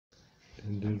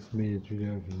Dann dürfen wir jetzt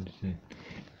wieder auf ihn stellen.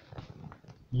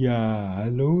 Ja,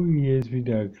 hallo, hier ist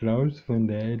wieder Klaus von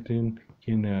der älteren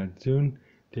Generation,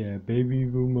 der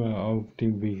Babyboomer auf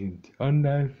dem Weg ins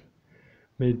On-Life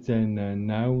mit seiner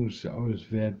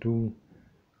Nahrungsauswertung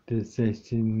des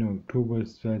 16. Oktober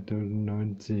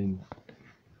 2019.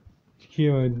 Ich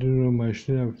gehe heute nur mal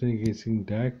schnell auf den gestrigen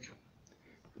Tag.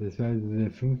 Das war also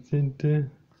der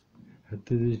 15.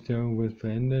 Hatte sich da irgendwas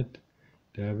verändert?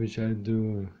 Da habe ich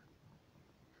also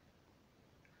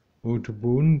rote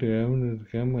Bohnen, 300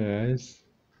 Gramm Reis.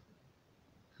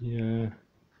 Ja,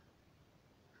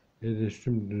 das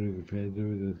stimmt ungefähr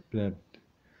so, das bleibt.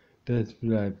 Das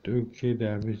bleibt. Okay,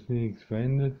 da habe ich nichts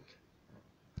verändert.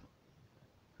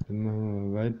 Dann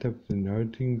machen wir weiter auf den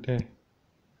heutigen Tag.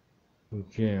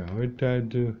 Okay, heute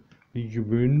also wie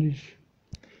gewöhnlich.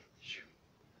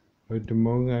 Heute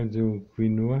Morgen also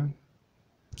Quinoa.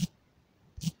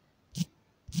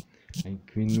 Ein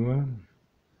Quinoa.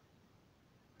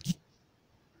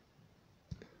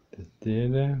 Das der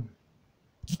da.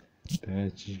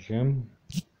 30 Gramm.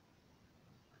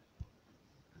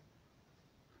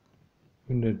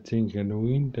 110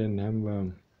 Kalorien. Dann haben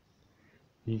wir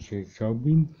die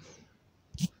Kakaobeans.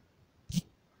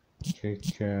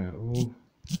 Kakao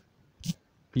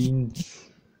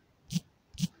Beans.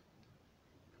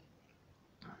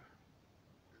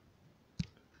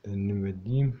 Dann nehmen wir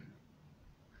die.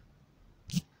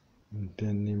 Und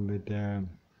dann nehmen wir da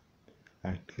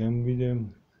 8 Gramm wieder.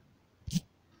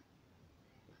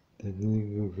 Das sind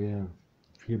ungefähr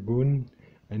 4 Bohnen.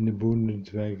 Eine Bohne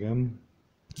 2 Gramm.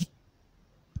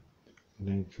 Und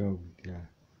dann kommt ja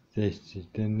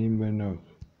 60. Dann nehmen wir noch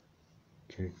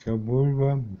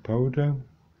Kakaopulver, Powder.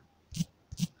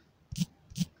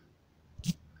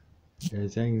 Der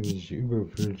ist eigentlich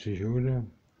überflüssig, oder?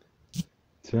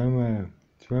 Zweimal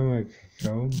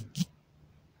Kakao.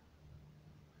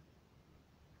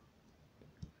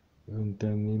 Und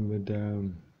dann nehmen wir da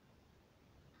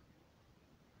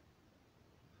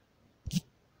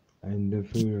einen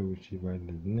Löffel, glaube ich, die war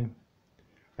das, ne?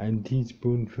 Ein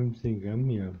Teaspoon, 15 Gramm,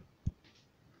 ja.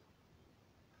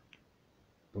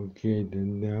 Okay,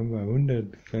 dann haben wir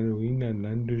 100 Kalorien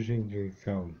allein durch den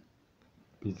Kakao.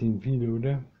 Bisschen viel,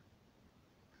 oder?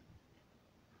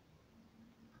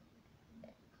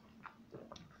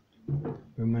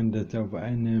 Wenn man das auf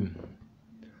eine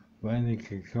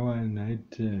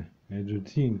Kakaoeinheit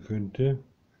reduzieren könnte.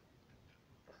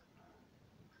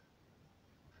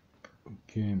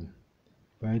 Okay,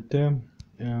 weiter.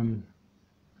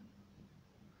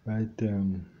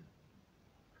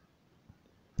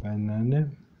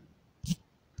 Banane.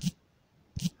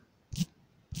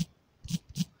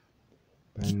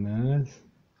 Bananas.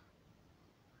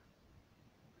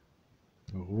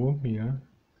 Roh, ja.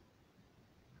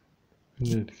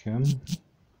 100 Gramm.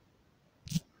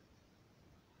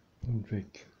 Und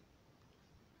weg.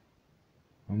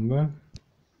 Haben wir.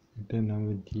 Und dann haben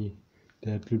wir die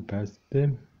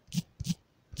Dattelpaste.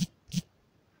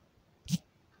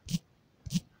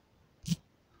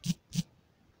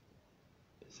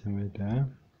 Das haben wir da.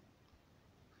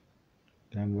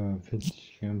 Da haben wir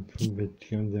 40 Gramm, 45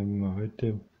 Gramm, sagen wir mal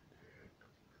heute.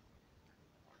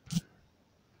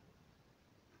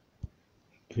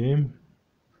 Okay.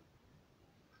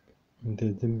 Und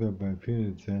da sind wir bei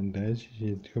 432.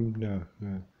 Jetzt kommt noch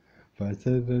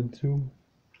Wasser dazu.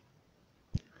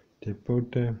 Der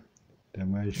Butter, da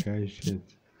mache ich gleich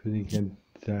jetzt für den ganzen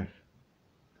Tag.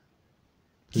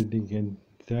 Für den ganzen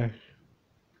Tag.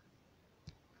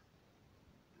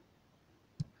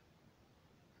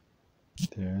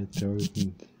 Der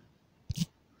 1000.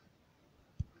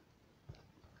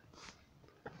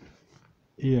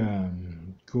 Ja,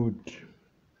 gut.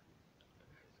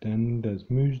 Dann das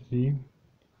Müsli.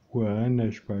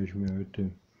 Guarana spare ich mir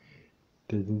heute.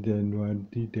 Das sind ja nur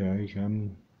die 3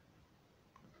 Gramm.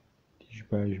 Die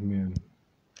spare ich mir.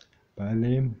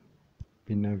 Barley.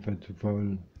 Bin einfach zu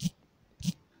faul.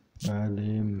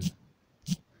 Barley.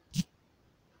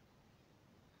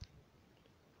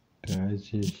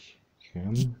 30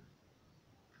 Gramm.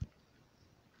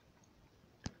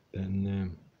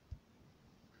 Dann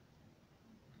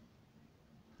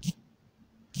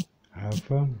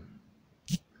Hafer.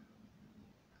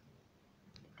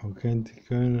 Auch ganze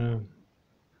Körner.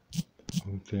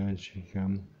 Auch 30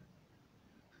 Gramm.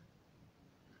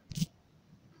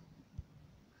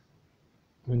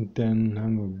 Und dann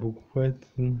haben wir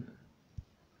Buchweizen.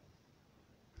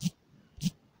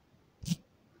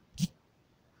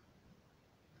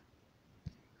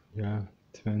 Ja,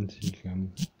 20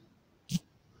 Gramm.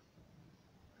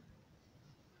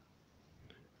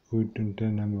 Gut, und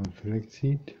dann haben wir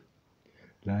Flaxseed,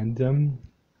 Leinsamen,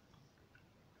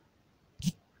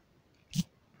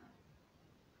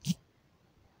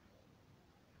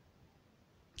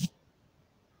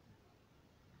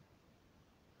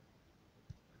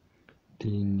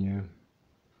 ja.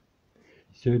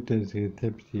 Ich sollte das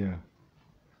Rezept hier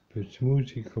für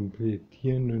Smoothie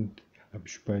komplettieren und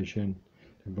abspeichern.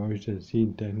 Dann brauche ich das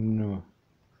jeden Tag nur.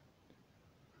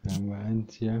 Da haben wir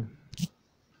eins hier.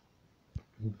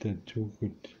 Und dazu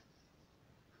gut.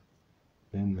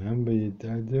 Dann haben wir jetzt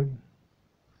also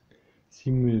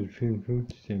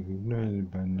 754, ja gut, noch eine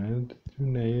Banane dazu,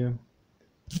 nachher.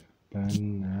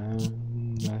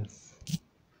 Bananas.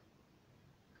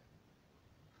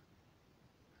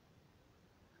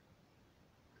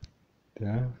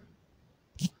 Da.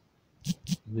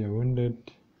 Wieder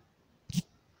 100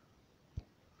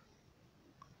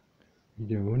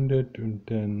 und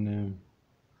dann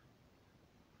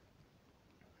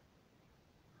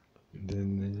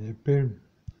Äpfel.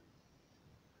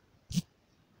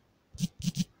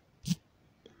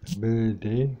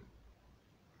 Day.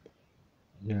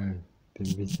 Ja, dann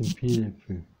ein bisschen viel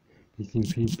Äpfel. Bisschen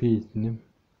viel Pilz, ne?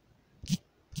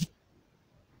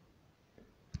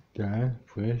 Da,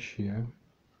 fresh, ja.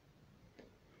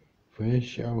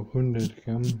 Fresh auch 100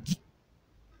 Gramm.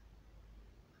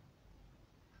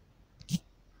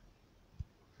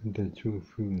 Und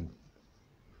dazufügen.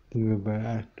 Sind wir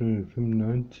bei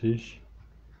 895.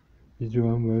 Wieso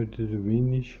haben wir heute so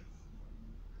wenig?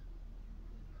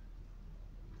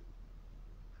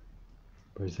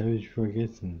 Was habe ich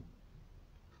vergessen?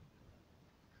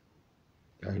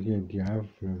 Ach ja, die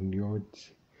Haferflocken, die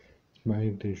Oats. Jetzt mache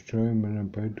ich den Steuer mal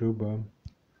ein paar drüber.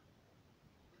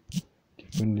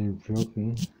 Die von den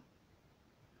Flocken.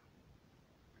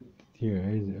 Die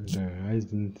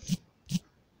Reisens.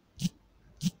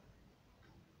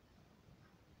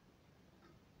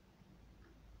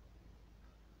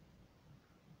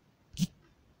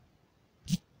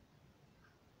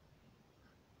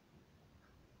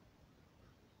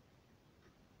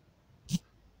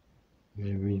 Ja,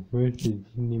 ich möchte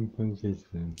die nehmen von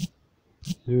gestern.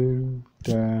 So,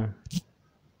 da.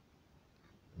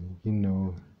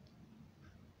 Genau.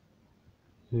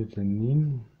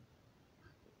 Setanin.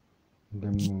 Und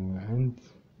dann machen wir 1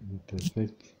 und das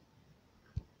 6.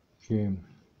 Okay.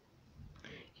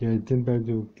 Ja, jetzt sind wir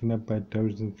so knapp bei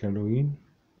 1000 Kalorien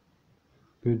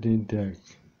für den Tag.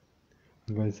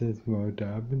 Und was essen wir heute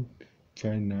Abend?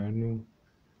 Keine Ahnung.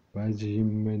 Weiß ich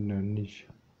im Moment noch nicht.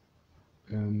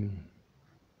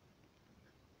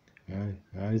 Ja,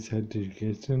 Reis hatte ich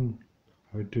gestern.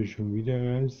 Heute schon wieder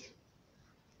Reis.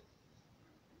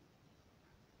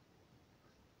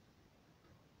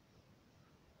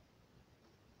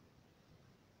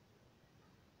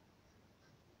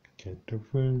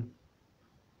 Kartoffeln.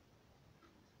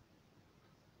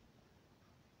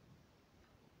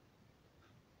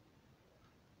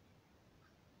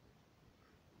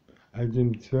 Also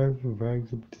im Zweifelfall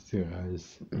gibt es ja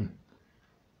Reis. Im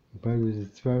Falle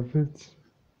des Zweifels,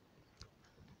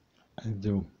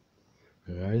 also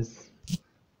Reis,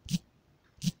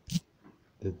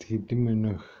 das geht immer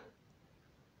noch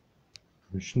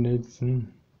am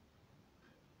schnellsten.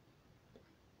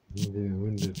 Wieder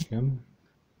 100 Gramm.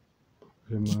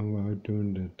 Oder machen wir heute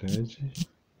 130.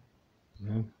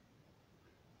 Ja.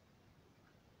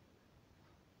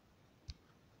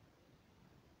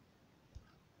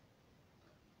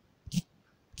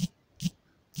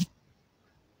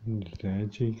 Und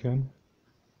 30 Gramm.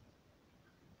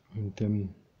 Und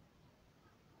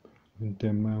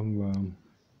dann machen wir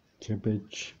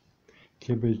Cabbage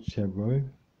Savoy.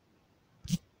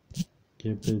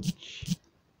 Cabbage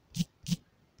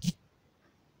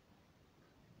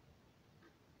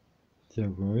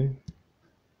Savoy.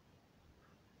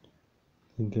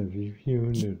 Sind da wie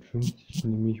 450,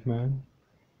 nehme ich mal an.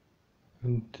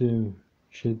 Und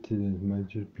schätze das mal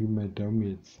so Pi mal Daumen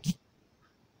jetzt.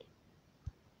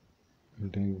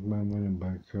 Und dann machen wir ein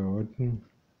paar Karotten.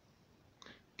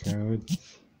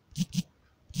 Carrots.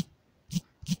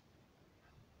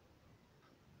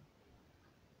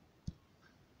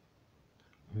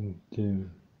 Und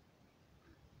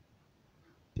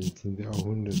jetzt sind auch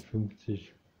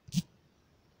 150.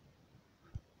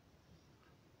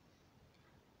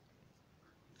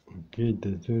 Okay,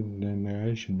 das würde dann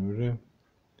reichen, oder?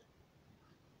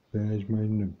 Vielleicht mal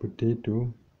eine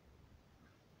Potato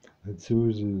als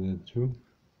Soße dazu.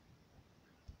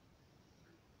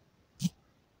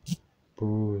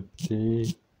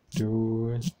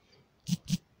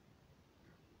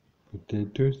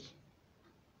 Potatoes.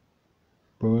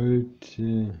 Boiled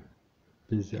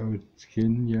bis aus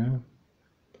Skin, ja.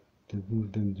 Das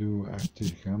sind dann so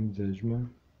 80 Gramm, sag ich mal.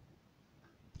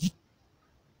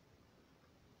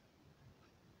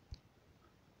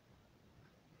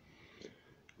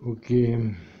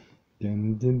 Okay,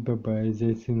 dann sind wir bei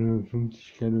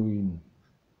 1650 Kalorien.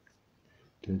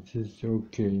 Das ist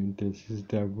okay, das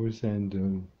ist da, wo es sein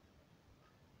soll.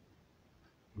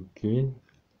 Okay,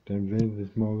 dann wird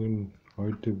es morgen,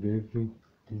 heute wirklich,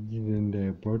 wie sieht denn der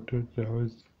Reporter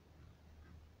aus?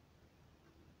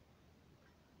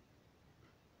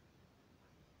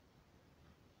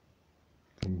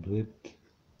 Komplett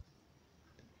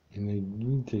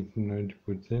Energie,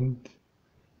 96%,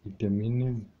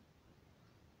 Vitamine,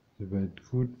 soweit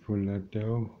gut, Folate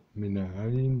auch,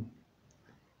 Mineralien,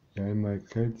 ja einmal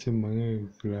Kalziummangel,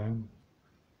 klar,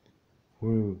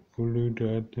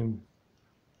 Kohlenhydrate,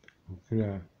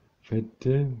 klar,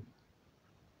 Fette,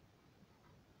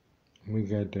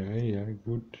 Omega-3, ja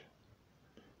gut,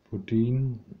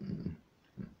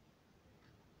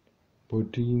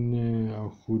 Proteine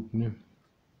auch gut, ne?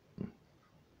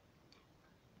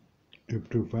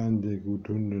 Tryptophan sehr gut,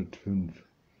 105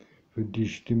 für die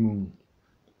Stimmung.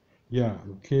 Ja,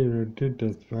 okay Leute,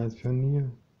 das war's von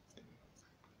mir.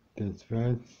 Das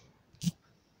war's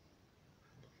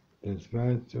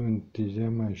und ich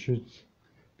sag mal Tschüss,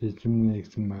 bis zum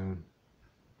nächsten Mal.